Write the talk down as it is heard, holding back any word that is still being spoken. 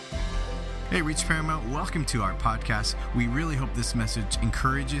Hey, Reach Paramount, welcome to our podcast. We really hope this message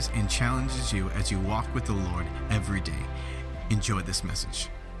encourages and challenges you as you walk with the Lord every day. Enjoy this message.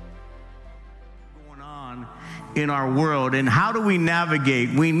 Going on in our world, and how do we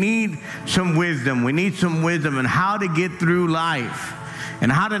navigate? We need some wisdom. We need some wisdom on how to get through life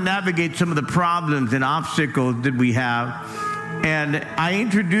and how to navigate some of the problems and obstacles that we have. And I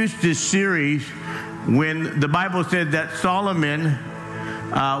introduced this series when the Bible said that Solomon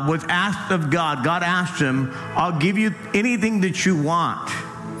was asked of God. God asked him, I'll give you anything that you want.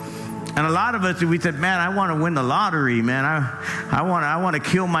 And a lot of us, we said, man, I want to win the lottery, man. I want to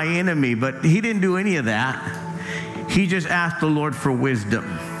kill my enemy. But he didn't do any of that. He just asked the Lord for wisdom.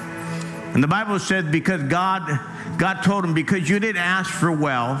 And the Bible said because God told him, because you didn't ask for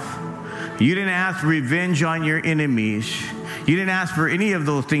wealth, you didn't ask revenge on your enemies, you didn't ask for any of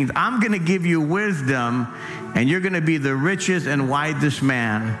those things, I'm going to give you wisdom, and you're going to be the richest and wisest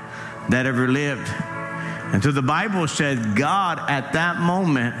man that ever lived. And so the Bible says God at that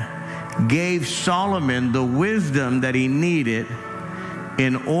moment gave Solomon the wisdom that he needed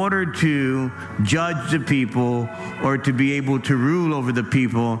in order to judge the people or to be able to rule over the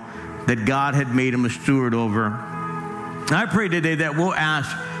people that God had made him a steward over. I pray today that we'll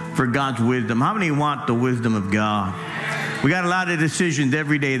ask for God's wisdom. How many want the wisdom of God? We got a lot of decisions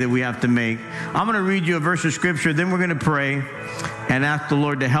every day that we have to make. I'm going to read you a verse of scripture, then we're going to pray and ask the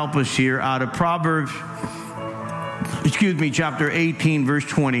Lord to help us here out of Proverbs, chapter 18, verse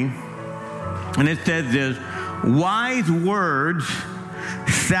 20. And it says this, wise words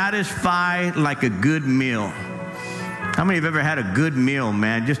satisfy like a good meal. How many have ever had a good meal,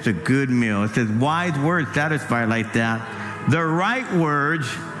 man? Just a good meal. It says wise words satisfy like that. The right words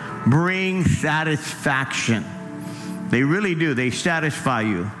bring satisfaction. They really do. They satisfy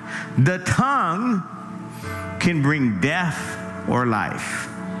you. The tongue can bring death or life.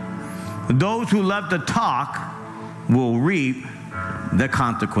 Those who love to talk will reap the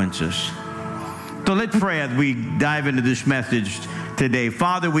consequences. So let's pray as we dive into this message today.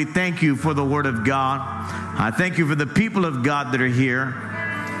 Father, we thank you for the Word of God. I thank you for the people of God that are here.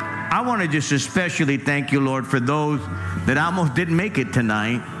 I want to just especially thank you, Lord, for those that almost didn't make it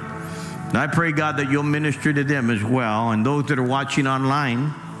tonight. And I pray, God, that you'll minister to them as well. And those that are watching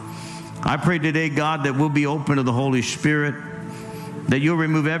online, I pray today, God, that we'll be open to the Holy Spirit, that you'll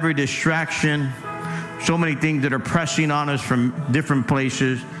remove every distraction, so many things that are pressing on us from different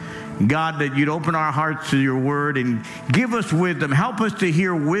places. God, that you'd open our hearts to your word and give us wisdom. Help us to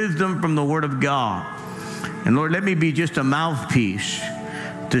hear wisdom from the word of God. And Lord, let me be just a mouthpiece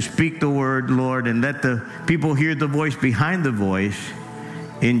to speak the word, Lord, and let the people hear the voice behind the voice.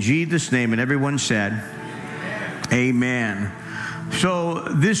 In Jesus' name, and everyone said, Amen. So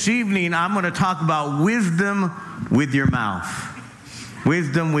this evening, I'm going to talk about wisdom with your mouth.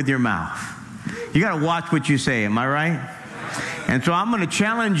 Wisdom with your mouth. You got to watch what you say, am I right? And so I'm going to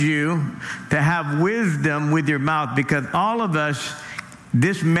challenge you to have wisdom with your mouth, because all of us,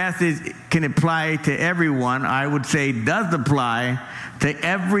 this message can apply to everyone. I would say does apply to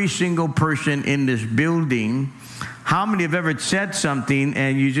every single person in this building. How many have ever said something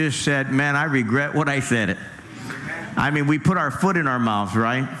and you just said, man, I regret what I said it? I mean, we put our foot in our mouth,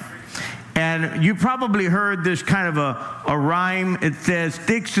 right? And you probably heard this kind of a rhyme. It says,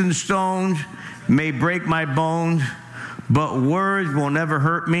 sticks and stones may break my bones, but words will never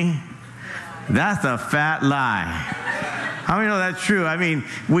hurt me. That's a fat lie. How many know that's true? I mean,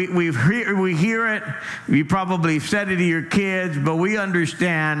 we hear it. You probably said it to your kids, but we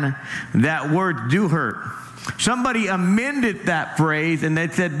understand that words do hurt. Somebody amended that phrase, and they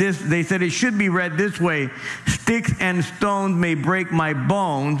said this. They said it should be read this way: sticks and stones may break my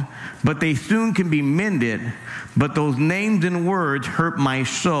bones, but they soon can be mended. But those names and words hurt my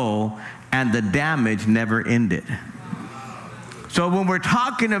soul, and the damage never ended. So when we're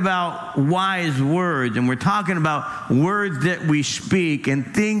talking about wise words, and we're talking about words that we speak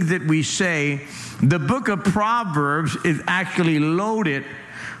and things that we say, the book of Proverbs is actually loaded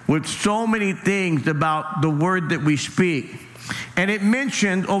with so many things about the word that we speak. And it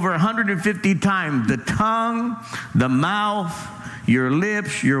mentioned over 150 times the tongue, the mouth, your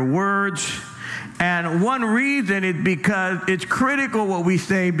lips, your words. And one reason is because it's critical what we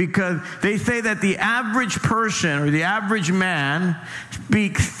say, because they say that the average person or the average man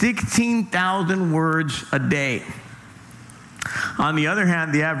speaks 16,000 words a day. On the other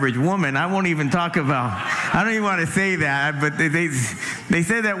hand, the average woman, I don't even want to say that, but they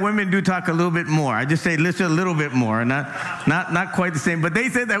say that women do talk a little bit more. I just say listen a little bit more, not quite the same. But they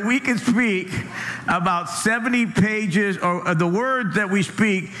say that we can speak about 70 pages, or the words that we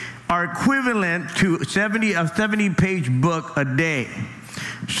speak are equivalent to a 70-page book a day.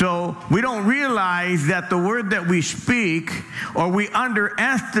 So we don't realize that the word that we speak, or we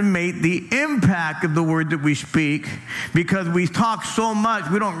underestimate the impact of the word that we speak, because we talk so much,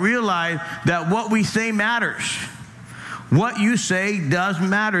 we don't realize that what we say matters. What you say does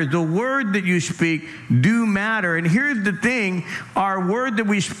matter. The word that you speak do matter. And here's the thing, our word that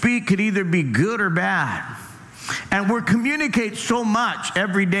we speak could either be good or bad. And we communicate so much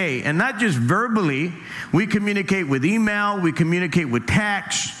every day, and not just verbally. We communicate with email, we communicate with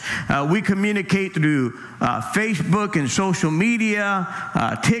text, we communicate through Facebook and social media,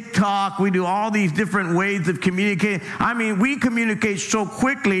 TikTok. We do all these different ways of communicating. I mean, we communicate so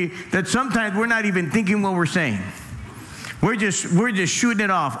quickly that sometimes we're not even thinking what we're saying. We're just shooting it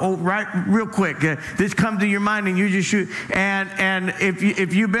off. Oh, right, real quick. This comes to your mind and you just shoot. And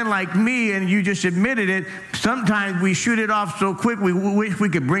if you've been like me and you just admitted it, sometimes we shoot it off so quick we wish we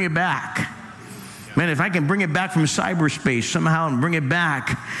could bring it back. Man, if I can bring it back from cyberspace somehow and bring it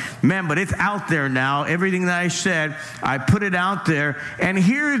back, man, but it's out there now. Everything that I said, I put it out there. And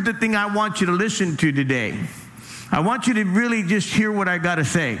here's the thing I want you to listen to today. I want you to really just hear what I got to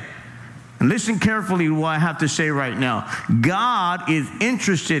say. And listen carefully to what I have to say right now. God is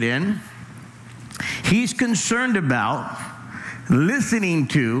interested in, He's concerned about, listening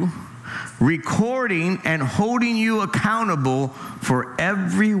to, recording, and holding you accountable for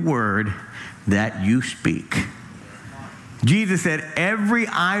every word that you speak. Jesus said every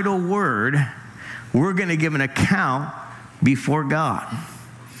idle word, we're going to give an account before God.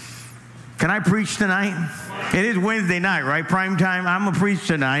 Can I preach tonight? It is Wednesday night, right? Prime time. I'm going to preach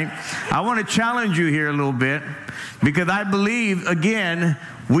tonight. I want to challenge you here a little bit, because I believe, again,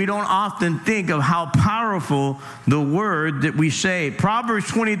 we don't often think of how powerful the word that we say. Proverbs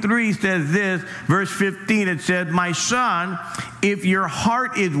 23 says this, verse 15, it says, "My son, if your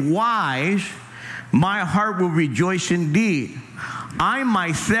heart is wise, my heart will rejoice indeed. I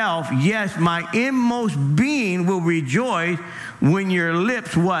myself, yes, my inmost being will rejoice when your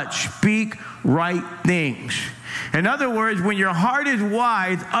lips, what? Speak right things." In other words, when your heart is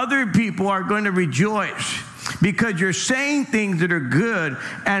wise, other people are going to rejoice because you're saying things that are good,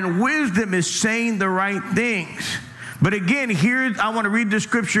 and wisdom is saying the right things. But again, here I want to read the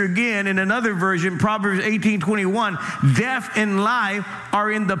scripture again in another version, Proverbs 18:21. "Death and life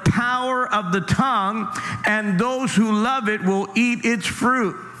are in the power of the tongue, and those who love it will eat its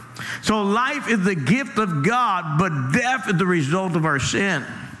fruit." So life is the gift of God, but death is the result of our sin.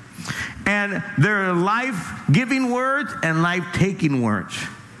 And there are life-giving words and life-taking words.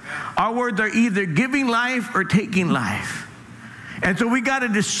 Our words are either giving life or taking life. And so we got to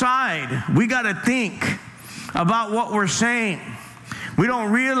decide. We got to think about what we're saying. We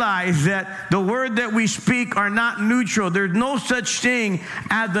don't realize that the word that we speak are not neutral. There's no such thing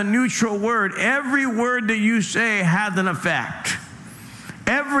as a neutral word. Every word that you say has an effect.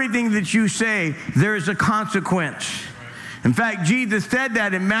 Everything that you say, there is a consequence. In fact, Jesus said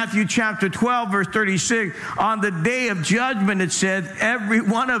that in Matthew chapter 12, verse 36. On the day of judgment, it says, every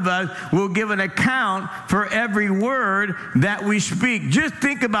one of us will give an account for every word that we speak. Just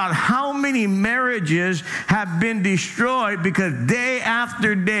think about how many marriages have been destroyed because day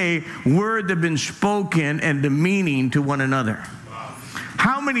after day, words have been spoken and demeaning to one another.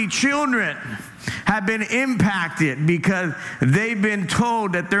 How many children have been impacted because they've been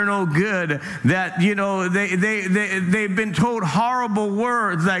told that they're no good, that, you know, they've been told horrible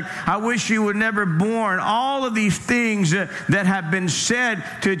words like, "I wish you were never born." All of these things that have been said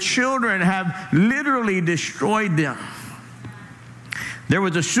to children have literally destroyed them. There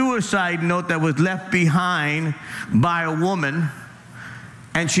was a suicide note that was left behind by a woman,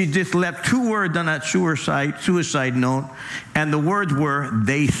 and she just left 2 words on that suicide note, and the words were,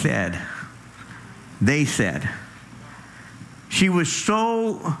 "They said." They said. She was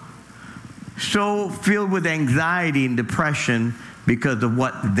so filled with anxiety and depression because of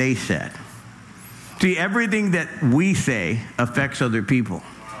what they said. See, everything that we say affects other people.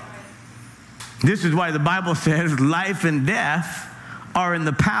 This is why the Bible says life and death are in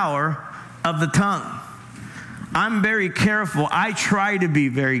the power of the tongue. I'm very careful. I try to be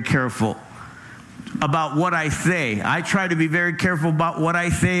very careful about what I say. I try to be very careful about what I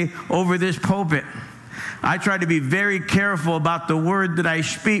say over this pulpit. I try to be very careful about the word that I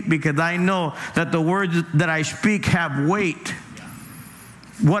speak, because I know that the words that I speak have weight.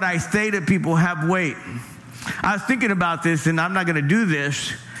 What I say to people have weight. I was thinking about this, and I'm not going to do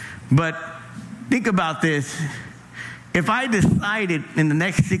this, but think about this. If I decided in the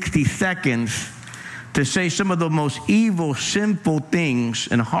next 60 seconds to say some of the most evil, sinful things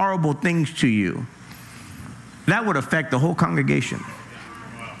and horrible things to you, that would affect the whole congregation.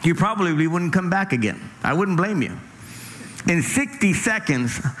 You probably wouldn't come back again. I wouldn't blame you. in 60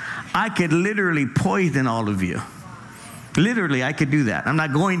 seconds, I could literally poison all of you. Literally, I could do that. I'm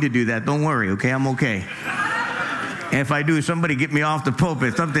not going to do that. Don't worry, okay? I'm okay. If I do, somebody get me off the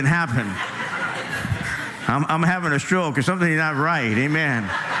pulpit. Something happened. I'm having a stroke or something's not right. Amen.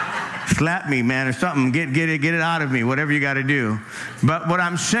 Slap me, man, or something. Get it out of me, whatever you got to do. But what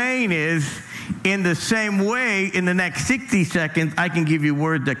I'm saying is, in the same way, in the next 60 seconds, I can give you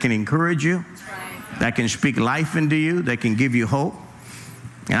words that can encourage you, that can speak life into you, that can give you hope.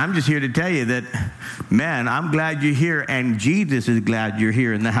 And I'm just here to tell you that, man, I'm glad you're here, and Jesus is glad you're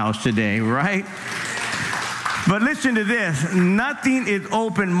here in the house today, right? But listen to this. Nothing is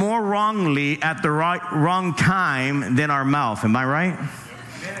opened more wrongly at the wrong time than our mouth. Am I right?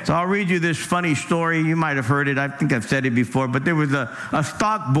 So I'll read you this funny story. You might have heard it. I think I've said it before. But there was a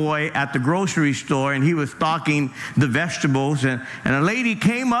stock boy at the grocery store, and he was stocking the vegetables. And a lady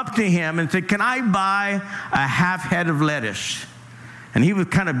came up to him and said, "Can I buy a half head of lettuce?" And he was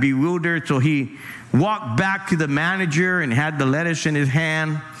kind of bewildered, so he walked back to the manager and had the lettuce in his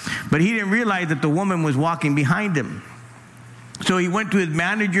hand. But he didn't realize that the woman was walking behind him. So he went to his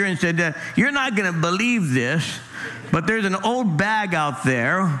manager and said, "You're not going to believe this, but there's an old bag out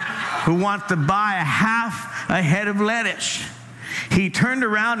there who wants to buy half a head of lettuce." He turned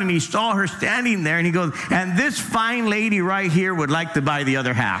around and he saw her standing there, and he goes, "And this fine lady right here would like to buy the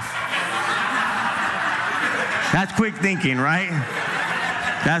other half." That's quick thinking, right?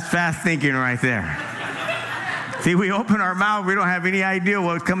 That's fast thinking right there. See, we open our mouth, we don't have any idea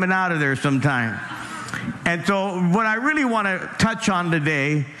what's coming out of there sometimes. And so what I really want to touch on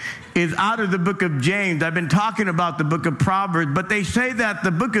today is out of the book of James. I've been talking about the book of Proverbs, but they say that the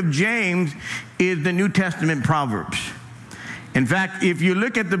book of James is the New Testament Proverbs. In fact, if you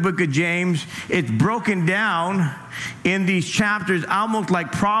look at the book of James, it's broken down in these chapters almost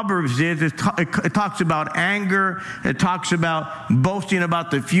like Proverbs is. It talks about anger. It talks about boasting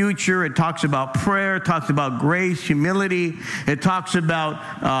about the future. It talks about prayer. It talks about grace, humility. It talks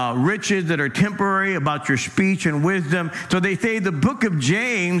about riches that are temporary, about your speech and wisdom. So they say the book of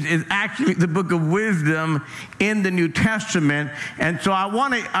James is actually the book of wisdom in the New Testament. And so I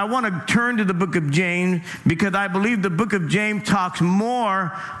want to turn to the book of James because I believe the book of James talks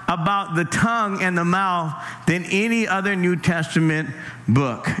more about the tongue and the mouth than any other New Testament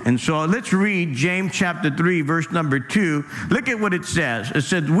book. And so let's read James chapter 3, verse number 2. Look at what it says. It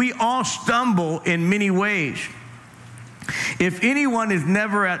says, "We all stumble in many ways. If anyone is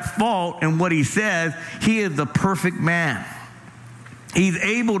never at fault in what he says, he is the perfect man. He's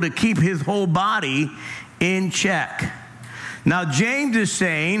able to keep his whole body in check." Now, James is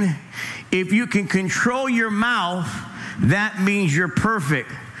saying, if you can control your mouth, that means you're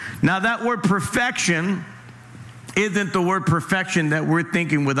perfect. Now, that word perfection isn't the word perfection that we're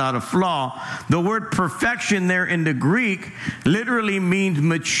thinking without a flaw. The word perfection there in the Greek literally means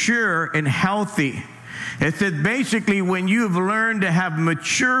mature and healthy. It says basically when you've learned to have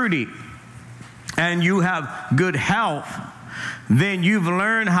maturity and you have good health, then you've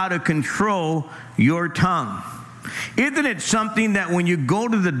learned how to control your tongue. Isn't it something that when you go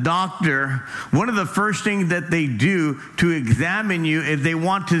to the doctor, one of the first things that they do to examine you is they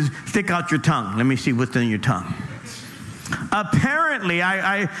want to stick out your tongue. Let me see what's in your tongue. Apparently,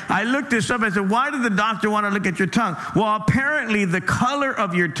 I looked this up. I said, why does the doctor want to look at your tongue? Well, apparently the color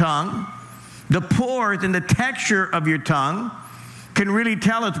of your tongue, the pores and the texture of your tongue can really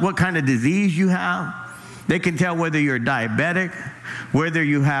tell us what kind of disease you have. They can tell whether you're diabetic, whether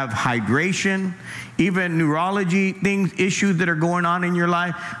you have hydration, even neurology things, issues that are going on in your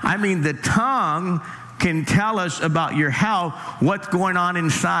life. I mean, the tongue can tell us about your health, what's going on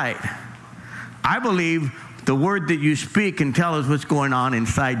inside. I believe the word that you speak can tell us what's going on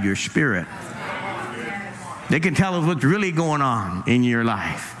inside your spirit. They can tell us what's really going on in your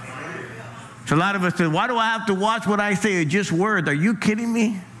life. So a lot of us say, why do I have to watch what I say? It's just words. Are you kidding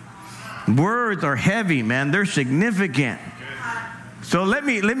me? Words are heavy, man. They're significant. So let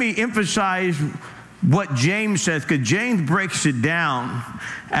me emphasize what James says, because James breaks it down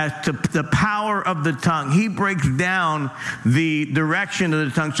as to the power of the tongue. He breaks down the direction of the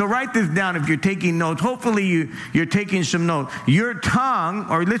tongue. So write this down if you're taking notes. Hopefully you're taking some notes. Your tongue,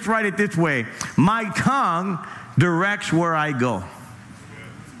 or let's write it this way, my tongue directs where I go.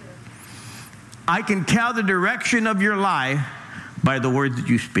 I can tell the direction of your life by the words that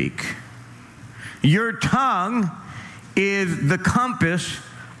you speak. Your tongue is the compass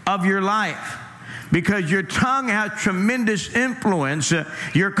of your life, because your tongue has tremendous influence.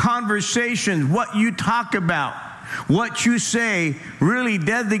 Your conversations, what you talk about, what you say really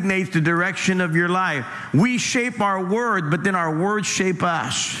designates the direction of your life. We shape our words, but then our words shape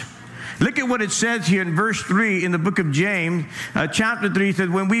us. Look at what it says here in verse 3 in the book of James. Chapter 3 says,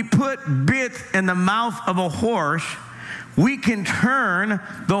 when we put bits in the mouth of a horse, we can turn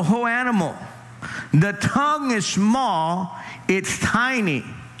the whole animal. The tongue is small, it's tiny,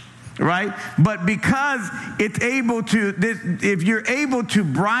 right? But because it's able to, if you're able to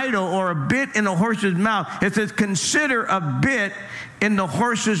bridle or a bit in a horse's mouth, it says consider a bit in the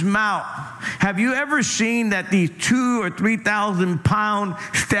horse's mouth. Have you ever seen that these 2,000 or 3,000 pound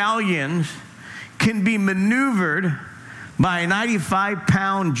stallions can be maneuvered by a 95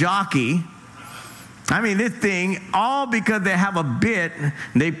 pound jockey? I mean, this thing, all because they have a bit,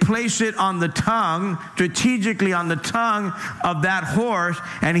 they place it on the tongue, strategically on the tongue of that horse,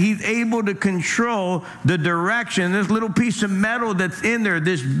 and he's able to control the direction. This little piece of metal that's in there,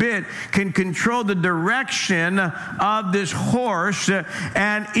 this bit, can control the direction of this horse.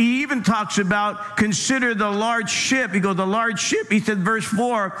 And he even talks about, consider the large ship. He goes, the large ship, he said, verse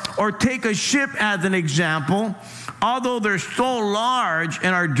 4, or take a ship as an example. Although they're so large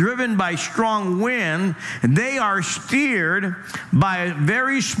and are driven by strong wind, they are steered by a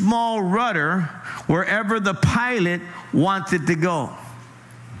very small rudder wherever the pilot wants it to go.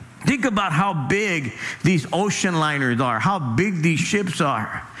 Think about how big these ocean liners are, how big these ships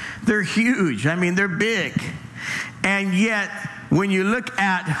are. They're huge. I mean, they're big. And yet, when you look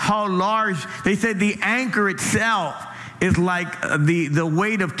at how large, they said the anchor itself is like the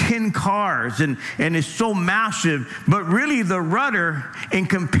weight of 10 cars and it's so massive. But really the rudder, in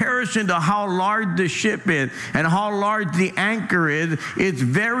comparison to how large the ship is and how large the anchor is, it's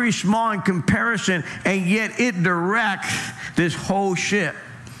very small in comparison, and yet it directs this whole ship.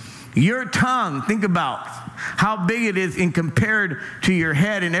 Your tongue, think about how big it is in compared to your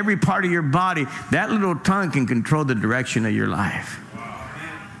head and every part of your body. That little tongue can control the direction of your life.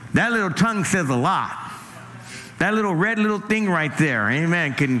 That little tongue says a lot. That little red little thing right there,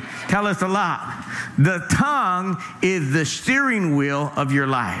 amen, can tell us a lot. The tongue is the steering wheel of your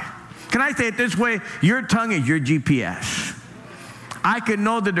life. Can I say it this way? Your tongue is your GPS. I can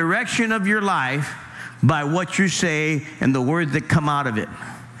know the direction of your life by what you say and the words that come out of it.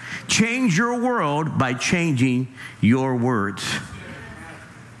 Change your world by changing your words.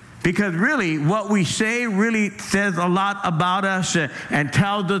 Because really, what we say really says a lot about us and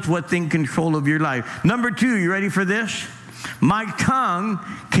tells us what's in control of your life. Number 2, you ready for this? My tongue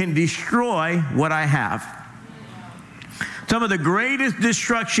can destroy what I have. Some of the greatest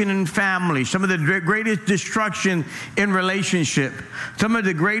destruction in family, some of the greatest destruction in relationship, some of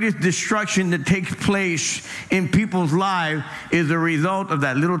the greatest destruction that takes place in people's lives is a result of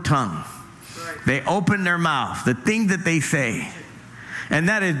that little tongue. They open their mouth, the things that they say. And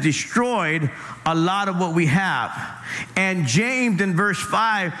that has destroyed a lot of what we have. And James in verse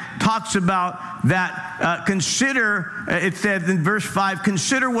 5 talks about that. Consider, it says in verse 5,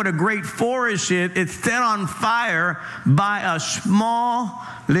 consider what a great forest is. It's set on fire by a small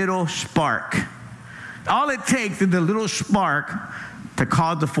little spark. All it takes is a little spark to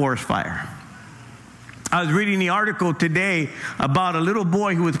cause the forest fire. I was reading the article today about a little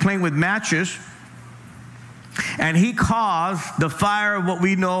boy who was playing with matches. And he caused the fire of what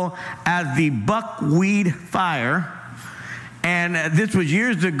we know as the buckwheat fire. And this was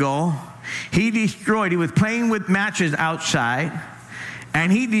years ago. He was playing with matches outside.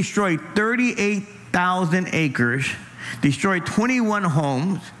 And he destroyed 38,000 acres, destroyed 21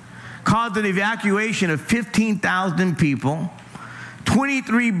 homes, caused an evacuation of 15,000 people.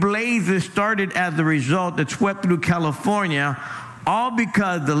 23 blazes started as a result that swept through California, all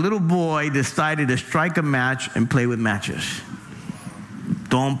because the little boy decided to strike a match and play with matches.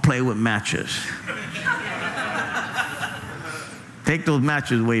 Don't play with matches. Take those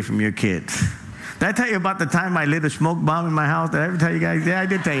matches away from your kids. Did I tell you about the time I lit a smoke bomb in my house? Did I ever tell you guys? Yeah, I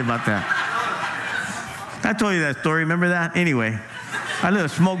did tell you about that. I told you that story. Remember that? Anyway, I lit a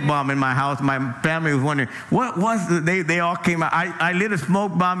smoke bomb in my house. My family was wondering, what was it? They all came out. I lit a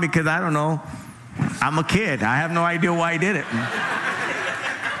smoke bomb because, I don't know, I'm a kid. I have no idea why I did it.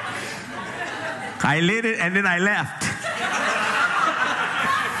 I lit it and then I left.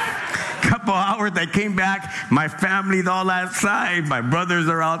 Couple hours, I came back. My family's all outside. My brothers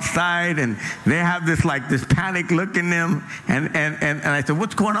are outside, and they have this panic look in them. And I said,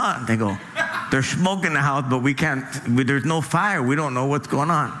 "What's going on?" They go, "There's smoke in the house, but we can't. There's no fire. We don't know what's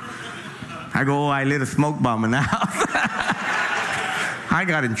going on." I go, "Oh, I lit a smoke bomb in the house." I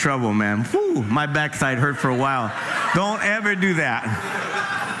got in trouble, man. Whew, my backside hurt for a while. Don't ever do that.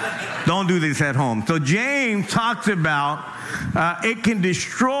 Don't do this at home. So James talks about it can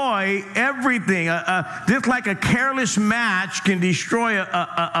destroy everything. Just like a careless match can destroy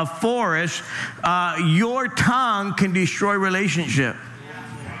a forest, your tongue can destroy relationship.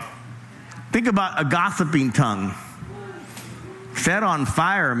 Think about a gossiping tongue. Set on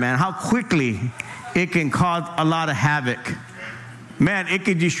fire, man, how quickly it can cause a lot of havoc. Man, it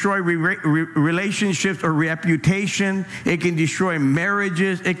can destroy relationships or reputation. It can destroy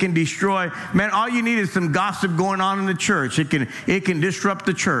marriages. It can destroy, man, all you need is some gossip going on in the church. It can disrupt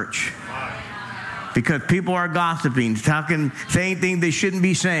the church because people are gossiping, talking, saying things they shouldn't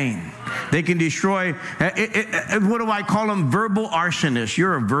be saying. They can destroy, what do I call them? Verbal arsonists.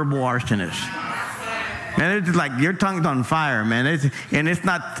 You're a verbal arsonist. Man, it's like your tongue's on fire, man. It's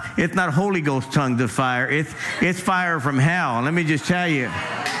not Holy Ghost tongues of fire. It's fire from hell. Let me just tell you.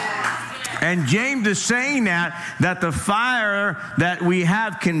 And James is saying that the fire that we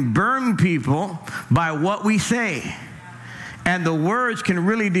have can burn people by what we say. And the words can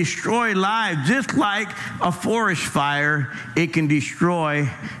really destroy lives, just like a forest fire. It can destroy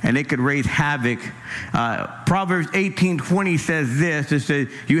and it could raise havoc. Proverbs 18:20 says this. It says,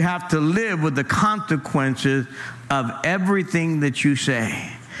 you have to live with the consequences of everything that you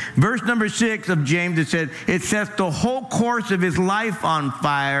say. Verse number 6 of James, it sets the whole course of his life on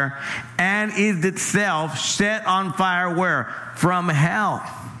fire and is itself set on fire where? From hell.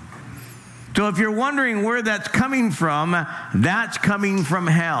 So if you're wondering where that's coming from from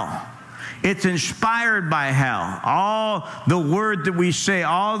hell. It's inspired by hell. All the words that we say,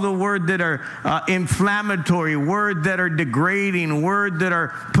 all the words that are inflammatory, words that are degrading, words that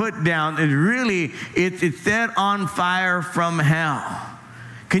are put down, it's set on fire from hell.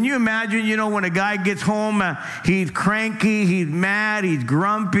 Can you imagine, when a guy gets home, he's cranky, he's mad, he's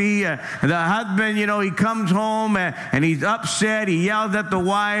grumpy. The husband, he comes home and he's upset. He yells at the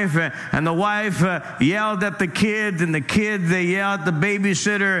wife, and the wife yells at the kids, and the kids, they yell at the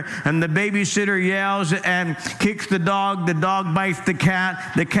babysitter, and the babysitter yells and kicks the dog. The dog bites the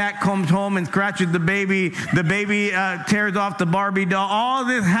cat. The cat comes home and scratches the baby. The baby tears off the Barbie doll. All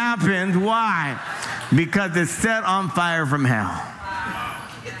this happens. Why? Because it's set on fire from hell.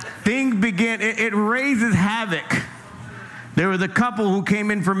 Things begin, it raises havoc. There was a couple who came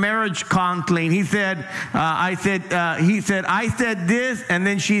in for marriage counseling. He said, I said this, and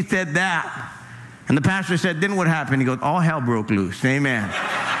then she said that. And the pastor said, then what happened? He goes, all hell broke loose. Amen.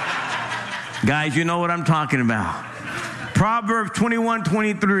 Guys, you know what I'm talking about. Proverbs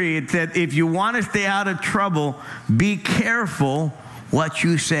 21:23, it said, if you want to stay out of trouble, be careful what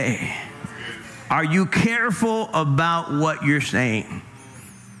you say. Are you careful about what you're saying?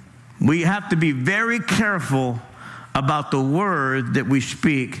 We have to be very careful about the word that we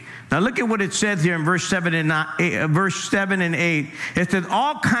speak. Now look at what it says here in verse 7 and 8. It says,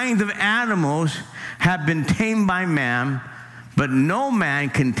 all kinds of animals have been tamed by man, but no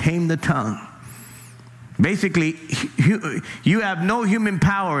man can tame the tongue. Basically, you have no human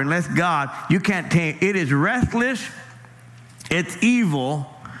power unless God, you can't tame. It is restless, it's evil,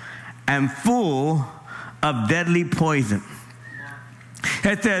 and full of deadly poison.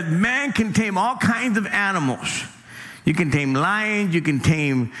 It says man can tame all kinds of animals. You can tame lions. You can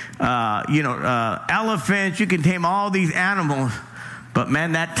tame, elephants. You can tame all these animals. But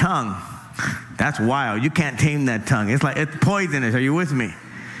man, that tongue, that's wild. You can't tame that tongue. It's poisonous. Are you with me?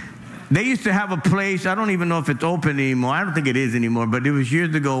 They used to have a place. I don't even know if it's open anymore. I don't think it is anymore. But it was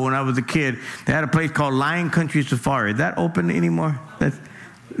years ago when I was a kid. They had a place called Lion Country Safari. Is that open anymore?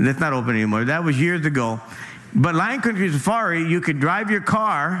 That's not open anymore. That was years ago. But Lion Country Safari, you could drive your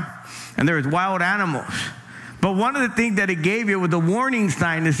car, and there was wild animals. But one of the things that it gave you was a warning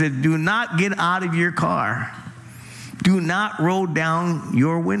sign that said, do not get out of your car. Do not roll down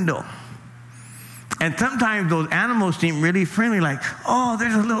your window. And sometimes those animals seem really friendly, like, oh,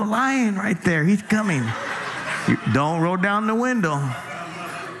 there's a little lion right there. He's coming. Don't roll down the window.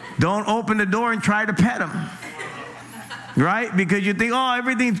 Don't open the door and try to pet him. Right? Because you think, oh,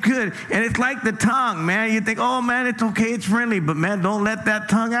 everything's good. And it's like the tongue, man. You think, oh, man, it's okay, it's friendly. But, man, don't let that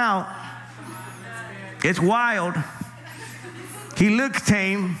tongue out. It's wild. He looks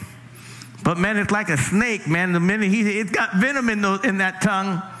tame. But, man, it's like a snake, man. The minute it's got venom in that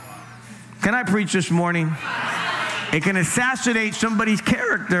tongue. Can I preach this morning? It can assassinate somebody's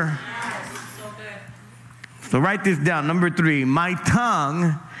character. So write this down. Number 3, my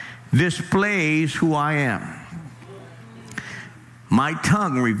tongue displays who I am. My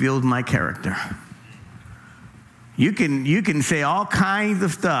tongue reveals my character. You can say all kinds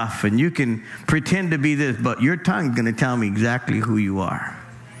of stuff, and you can pretend to be this, but your tongue's going to tell me exactly who you are.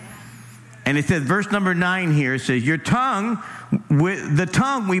 And it says, verse number 9 here, it says, with the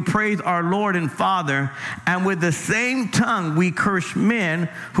tongue we praise our Lord and Father, and with the same tongue we curse men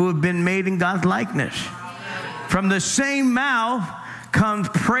who have been made in God's likeness. From the same mouth comes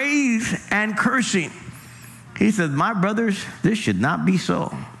praise and cursing. He says, my brothers, this should not be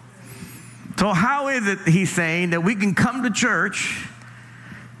so. So how is it, he's saying, that we can come to church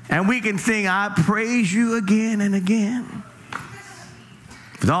and we can sing, I praise you again and again.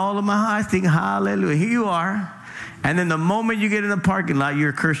 With all of my heart, sing hallelujah. Here you are. And then the moment you get in the parking lot,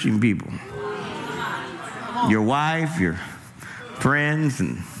 you're cursing people. Your wife, your friends.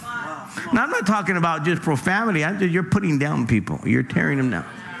 And now, I'm not talking about just profanity. You're putting down people. You're tearing them down.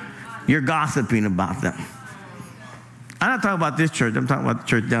 You're gossiping about them. I'm not talking about this church. I'm talking about the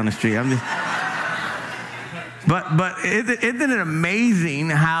church down the street. But isn't it amazing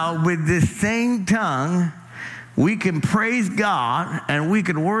how with this same tongue we can praise God and we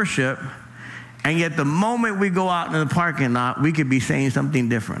can worship, and yet the moment we go out in the parking lot, we could be saying something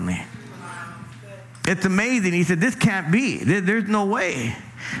differently. It's amazing. He said, this can't be. There's no way.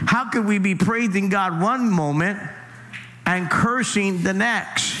 How could we be praising God one moment and cursing the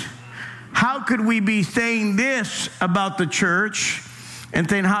next? How could we be saying this about the church and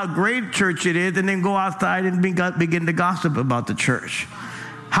saying how great church it is, and then go outside and begin to gossip about the church?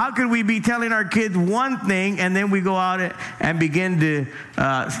 How could we be telling our kids one thing and then we go out and begin to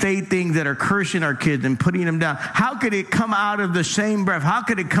say things that are cursing our kids and putting them down? How could it come out of the same breath? How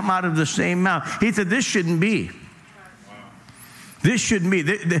could it come out of the same mouth? He said, this shouldn't be. This shouldn't be.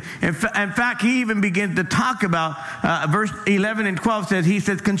 In fact, he even begins to talk about, verse 11 and 12 says, he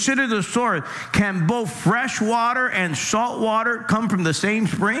says, consider the source. Can both fresh water and salt water come from the same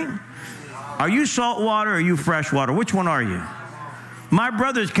spring? Are you salt water or are you fresh water? Which one are you? My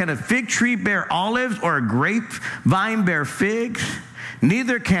brothers, can a fig tree bear olives or a grapevine bear figs?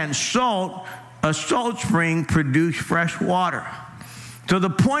 Neither can a salt spring produce fresh water. So the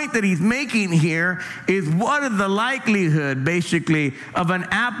point that he's making here is, what is the likelihood, basically, of an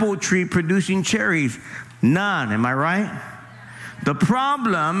apple tree producing cherries? None, am I right? The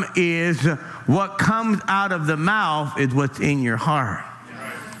problem is what comes out of the mouth is what's in your heart.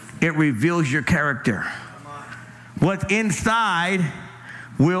 It reveals your character. What's inside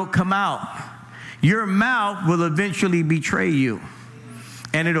will come out. Your mouth will eventually betray you,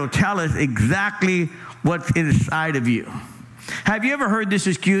 and it'll tell us exactly what's inside of you. Have you ever heard this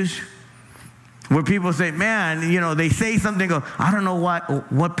excuse where people say, man, they say something, go, I don't know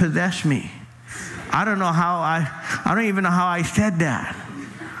what possessed me. I don't even know how I said that.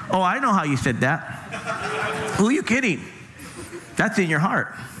 Oh, I know how you said that. Who are you kidding? That's in your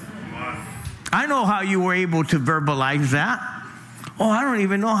heart. I know how you were able to verbalize that. Oh, I don't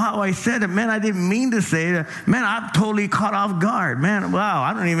even know how I said it. Man, I didn't mean to say it. Man, I'm totally caught off guard. Man, wow,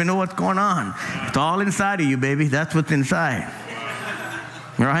 I don't even know what's going on. It's all inside of you, baby. That's what's inside.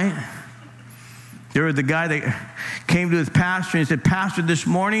 Right? There was a guy that came to his pastor and said, Pastor, this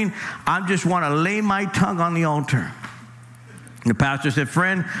morning, I just want to lay my tongue on the altar. The pastor said,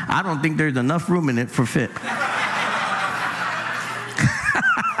 friend, I don't think there's enough room in it for fit.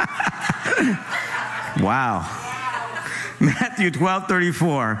 Wow. Matthew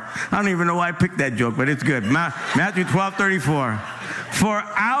 12:34. I don't even know why I picked that joke, but it's good. Matthew 12:34. For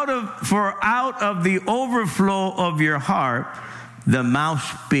out of the overflow of your heart, the mouth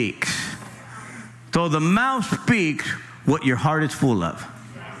speaks. So the mouth speaks what your heart is full of.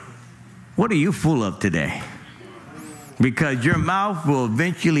 What are you full of today? Because your mouth will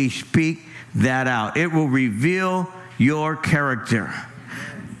eventually speak that out. It will reveal your character.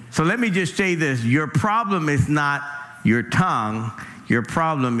 So let me just say this. Your problem is not your tongue. Your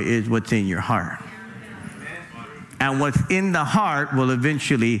problem is what's in your heart. And what's in the heart will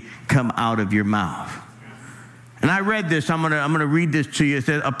eventually come out of your mouth. And I read this. I'm gonna read this to you. It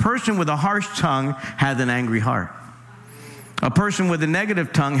says, a person with a harsh tongue has an angry heart. A person with a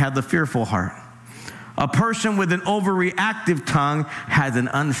negative tongue has a fearful heart. A person with an overreactive tongue has an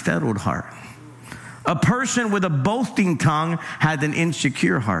unsettled heart. A person with a boasting tongue has an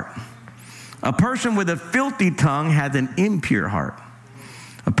insecure heart. A person with a filthy tongue has an impure heart.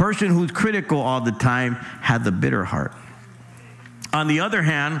 A person who's critical all the time has a bitter heart. On the other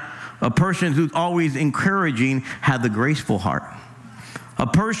hand, a person who's always encouraging has a graceful heart. A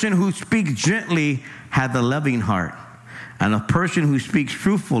person who speaks gently has a loving heart. And a person who speaks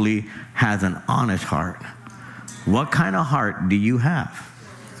truthfully has an honest heart. What kind of heart do you have?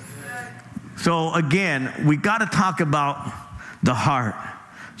 So again, we got to talk about the heart.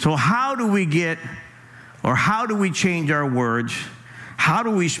 So how do we change our words? How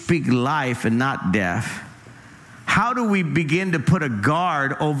do we speak life and not death? How do we begin to put a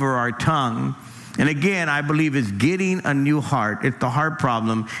guard over our tongue? And again, I believe it's getting a new heart. It's the heart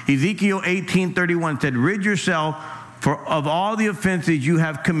problem. Ezekiel 18:31 said, rid yourself of all the offenses you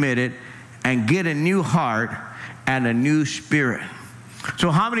have committed and get a new heart and a new spirit.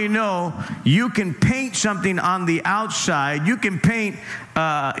 So how many know you can paint something on the outside? You can paint,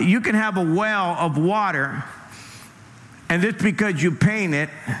 you can have a well of water, and just because you paint it,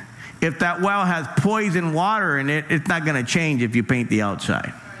 if that well has poison water in it, it's not going to change if you paint the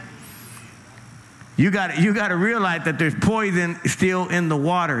outside. You got to realize that there's poison still in the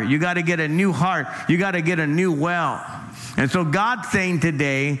water. You got to get a new heart. You got to get a new well. And so God's saying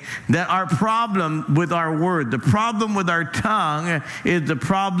today that our problem with our word, the problem with our tongue, is the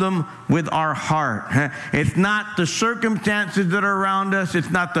problem with our heart. It's not the circumstances that are around us. It's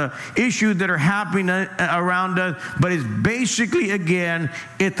not the issues that are happening around us. But it's basically, again,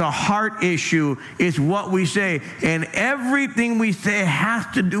 it's a heart issue. It's what we say. And everything we say has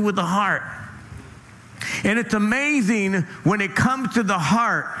to do with the heart. And it's amazing when it comes to the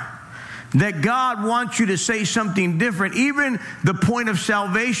heart that God wants you to say something different. Even the point of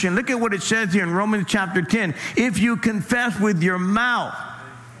salvation. Look at what it says here in Romans chapter 10. If you confess with your mouth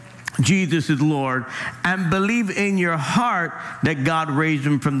Jesus is Lord and believe in your heart that God raised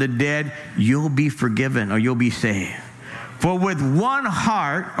him from the dead, you'll be forgiven or you'll be saved. For with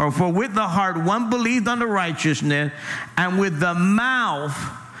the heart one believes unto righteousness, and with the mouth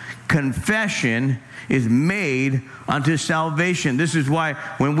confession is made unto salvation. This is why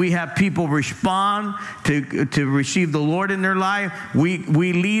when we have people respond to receive the Lord in their life, we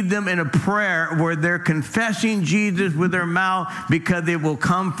lead them in a prayer where they're confessing Jesus with their mouth because it will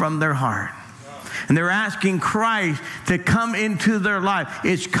come from their heart. And they're asking Christ to come into their life.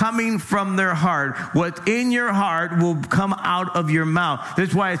 It's coming from their heart. What's in your heart will come out of your mouth.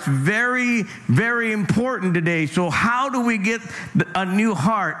 That's why it's very, very important today. So how do we get a new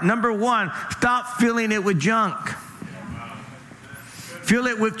heart? Number one, stop filling it with junk. Fill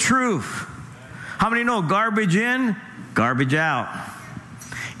it with truth. How many know garbage in, garbage out?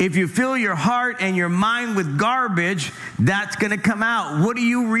 If you fill your heart and your mind with garbage, that's going to come out. What are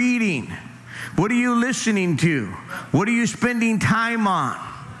you reading? What are you listening to? What are you spending time on?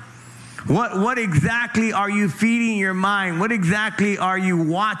 What exactly are you feeding your mind? What exactly are you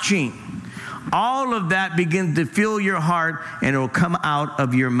watching? All of that begins to fill your heart, and it will come out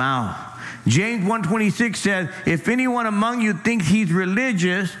of your mouth. James 1:26 says, if anyone among you thinks he's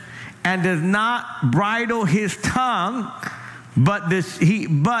religious and does not bridle his tongue, but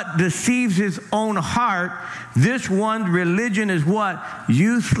deceives his own heart, this one's religion is what?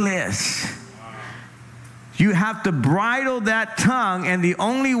 Useless. You have to bridle that tongue, and the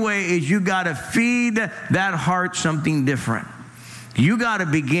only way is you got to feed that heart something different. You got to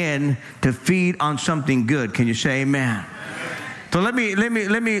begin to feed on something good. Can you say amen? So let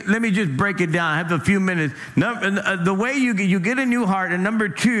me just break it down. I have a few minutes. The way you get a new heart, and number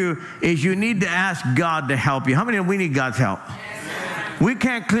two is you need to ask God to help you. How many of we need God's help? We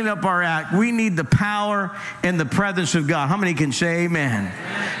can't clean up our act. We need the power and the presence of God. How many can say amen?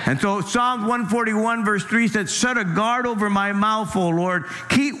 And so Psalms 141 verse 3 says, set a guard over my mouth, O Lord.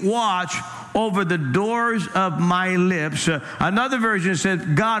 Keep watch over the doors of my lips. Another version says,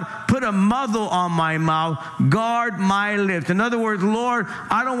 God, put a muzzle on my mouth, guard my lips. In other words, Lord,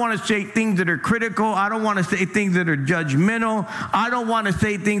 I don't want to say things that are critical. I don't want to say things that are judgmental. I don't want to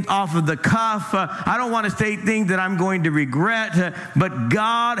say things off of the cuff. I don't want to say things that I'm going to regret. But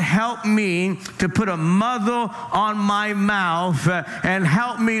God, help me to put a muzzle on my mouth and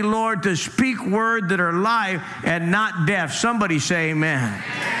help me, Lord, to speak words that are life and not death. Somebody say amen.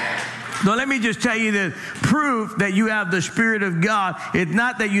 So let me just tell you this. Proof that you have the Spirit of God is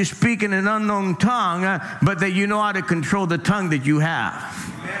not that you speak in an unknown tongue, but that you know how to control the tongue that you have.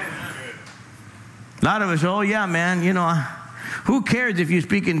 A lot of us, oh yeah, man, you know, who cares if you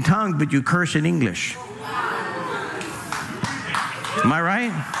speak in tongues but you curse in English? Am I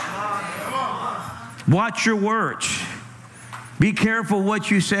right? Watch your words. Be careful what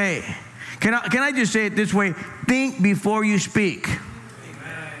you say. Can I just say it this way? Think before you speak.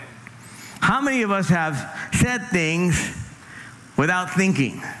 How many of us have said things without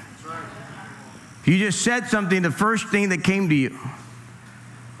thinking? You just said something, the first thing that came to you.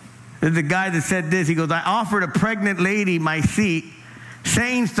 There's a guy that said this. He goes, I offered a pregnant lady my seat,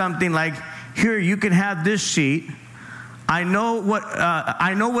 saying something like, here, you can have this seat. I know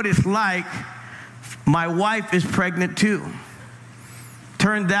what it's like. My wife is pregnant too.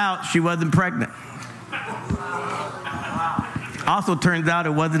 Turned out she wasn't pregnant. Also turns out it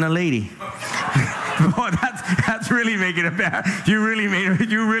wasn't a lady. Boy, that's really making it bad. You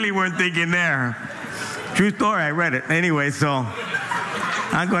really weren't thinking there. True story, I read it. Anyway, so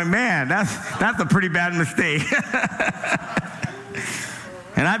I'm going, man, that's a pretty bad mistake.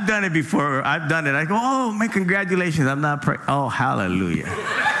 And I've done it before. I've done it. I go, oh, man, congratulations. I'm not pregnant. Oh, hallelujah.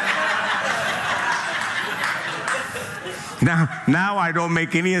 Now I don't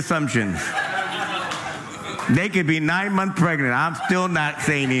make any assumptions. They could be 9 months pregnant. I'm still not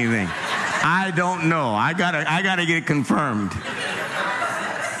saying anything. I don't know. I gotta get it confirmed.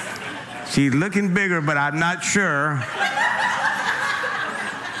 She's looking bigger, but I'm not sure.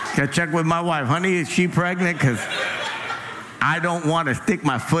 Gotta check with my wife. Honey, is she pregnant? Because I don't want to stick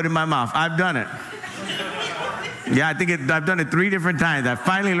my foot in my mouth. I've done it. Yeah, I've done it 3 different times. I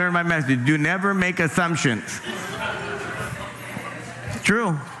finally learned my message. Do never make assumptions.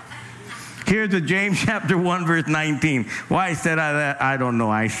 True. Here's the James chapter 1, verse 19. Why I said that, I don't know.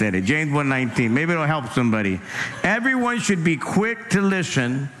 I said it. James 1:19. Maybe it'll help somebody. Everyone should be quick to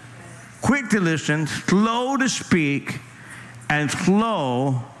listen, slow to speak, and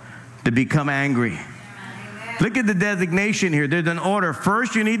slow to become angry. Look at the designation here. There's an order.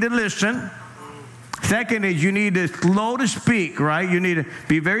 First, you need to listen. Second is you need to slow to speak, right? You need to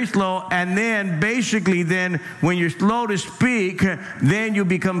be very slow. And then basically when you're slow to speak, then you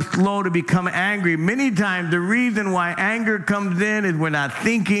become slow to become angry. Many times the reason why anger comes in is we're not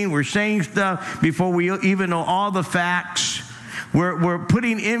thinking, we're saying stuff before we even know all the facts. We're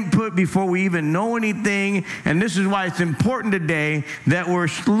putting input before we even know anything, and this is why it's important today that we're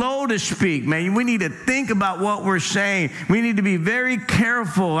slow to speak, man. We need to think about what we're saying. We need to be very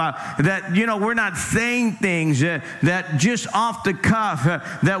careful that, we're not saying things that just off the cuff,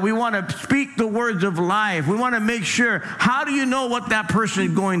 that we want to speak the words of life. We want to make sure, how do you know what that person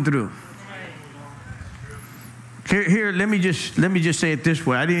is going through? Here, let me just say it this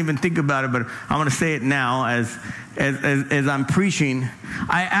way. I didn't even think about it, but I'm going to say it now as I'm preaching.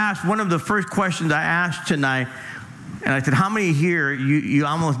 I asked one of the first questions I asked tonight, and I said, "How many here you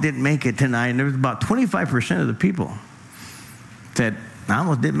almost didn't make it tonight?" And there was about 25% of the people said, "I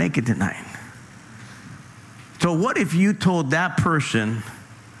almost didn't make it tonight." So what if you told that person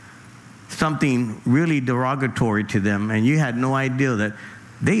something really derogatory to them, and you had no idea that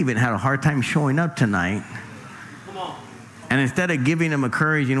they even had a hard time showing up tonight? And instead of giving them a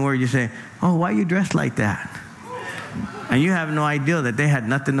encouraging word, you say, "Oh, why are you dressed like that?" And you have no idea that they had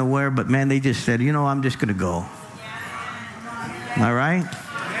nothing to wear, but man, they just said, "I'm just going to go." All right?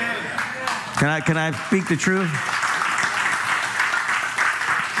 Can I speak the truth?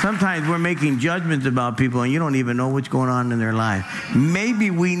 Sometimes we're making judgments about people and you don't even know what's going on in their life.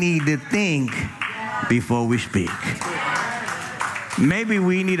 Maybe we need to think before we speak. Maybe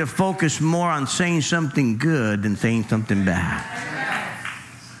we need to focus more on saying something good than saying something bad.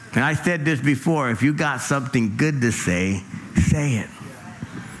 And I said this before, if you got something good to say it.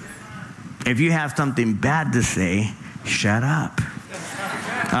 If you have something bad to say, shut up.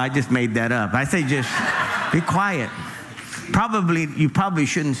 I just made that up. I say just be quiet. You probably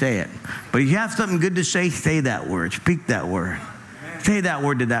shouldn't say it. But if you have something good to say that word. Speak that word. Say that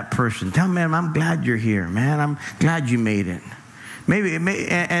word to that person. Tell them, "Man, I'm glad you're here, man. I'm glad you made it."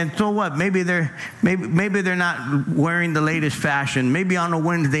 And so what? Maybe they're not wearing the latest fashion. Maybe on a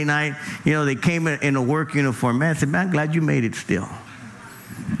Wednesday night, they came in a work uniform. Man, I said, "Man, I'm glad you made it still."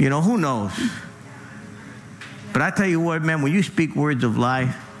 Who knows? But I tell you what, man, when you speak words of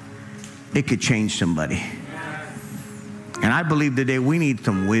life, it could change somebody. And I believe today we need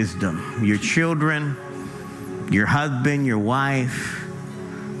some wisdom. Your children, your husband, your wife.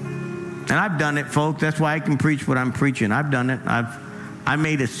 And I've done it, folks. That's why I can preach what I'm preaching. I've done it. I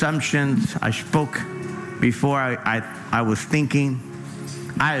made assumptions. I spoke before I was thinking.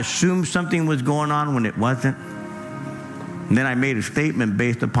 I assumed something was going on when it wasn't. And then I made a statement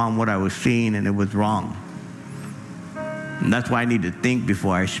based upon what I was seeing, and it was wrong. And that's why I need to think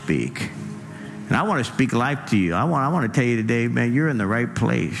before I speak. And I want to speak life to you. I want to tell you today, man, you're in the right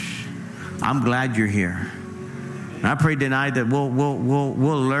place. I'm glad you're here. And I pray tonight that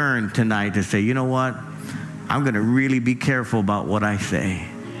we'll learn tonight to say, "You know what? I'm going to really be careful about what I say."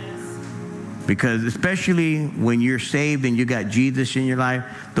 Because especially when you're saved and you got Jesus in your life,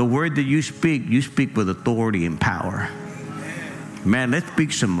 the word that you speak with authority and power. Man, let's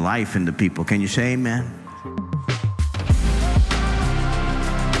speak some life into people. Can you say amen?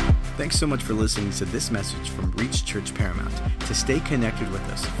 Thanks so much for listening to this message from Reach Church Paramount. To stay connected with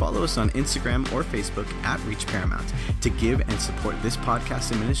us, follow us on Instagram or Facebook at Reach Paramount. To give and support this podcast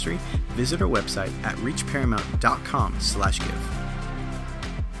and ministry, visit our website at reachparamount.com/give.